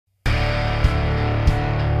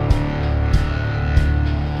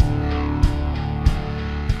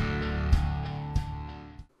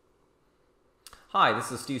Hi,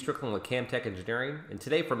 this is Steve Strickland with Camtech Engineering, and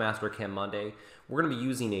today for Mastercam Monday, we're going to be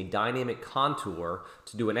using a dynamic contour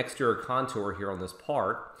to do an exterior contour here on this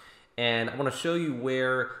part. And I want to show you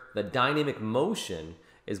where the dynamic motion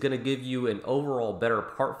is going to give you an overall better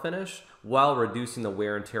part finish while reducing the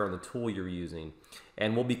wear and tear on the tool you're using.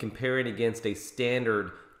 And we'll be comparing against a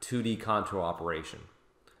standard 2D contour operation.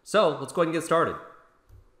 So let's go ahead and get started.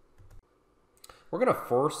 We're going to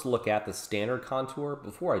first look at the standard contour.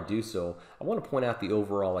 Before I do so, I want to point out the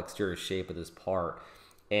overall exterior shape of this part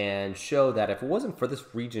and show that if it wasn't for this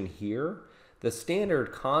region here, the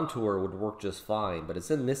standard contour would work just fine, but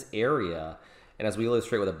it's in this area, and as we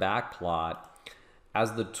illustrate with a back plot,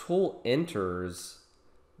 as the tool enters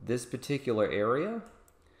this particular area,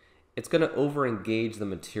 it's going to over-engage the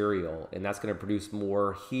material, and that's going to produce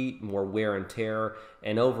more heat, more wear and tear,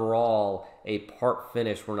 and overall a part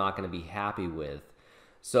finish we're not going to be happy with.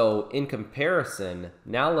 So in comparison,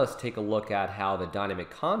 now let's take a look at how the dynamic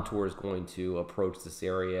contour is going to approach this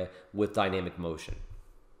area with dynamic motion.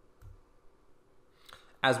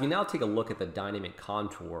 As we now take a look at the dynamic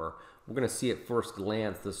contour, we're going to see at first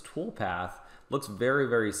glance this tool path looks very,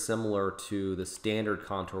 very similar to the standard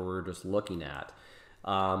contour we were just looking at.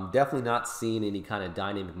 Definitely not seeing any kind of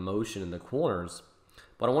dynamic motion in the corners,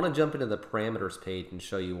 but I want to jump into the parameters page and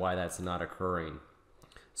show you why that's not occurring.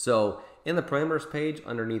 So in the parameters page,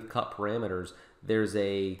 underneath cut parameters, there's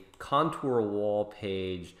a contour wall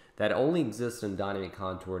page that only exists in dynamic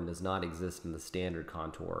contour and does not exist in the standard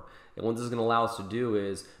contour. And what this is going to allow us to do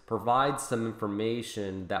is provide some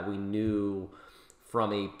information that we knew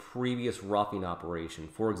from a previous roughing operation.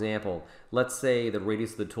 For example, let's say the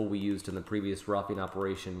radius of the tool we used in the previous roughing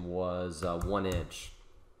operation was 1 inch.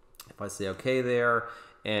 If I say OK there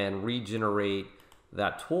and regenerate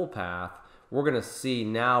that tool path, we're going to see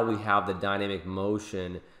now we have the dynamic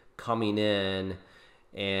motion coming in,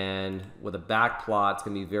 and with a back plot, it's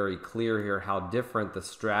going to be very clear here how different the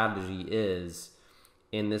strategy is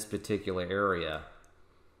in this particular area.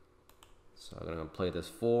 So I'm going to play this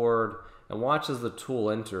forward. And watch as the tool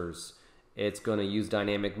enters. It's going to use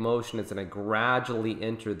dynamic motion. It's going to gradually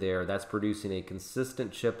enter there. That's producing a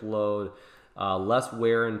consistent chip load, less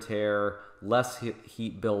wear and tear, less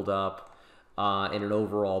heat buildup, and an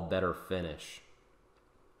overall better finish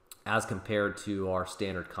as compared to our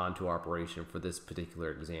standard contour operation for this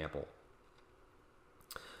particular example.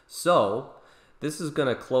 So this is going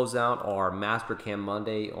to close out our Mastercam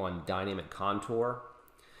Monday on dynamic contour.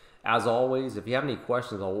 As always, if you have any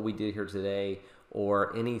questions on what we did here today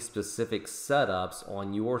or any specific setups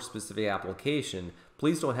on your specific application,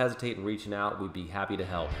 please don't hesitate in reaching out. We'd be happy to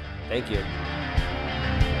help. Thank you.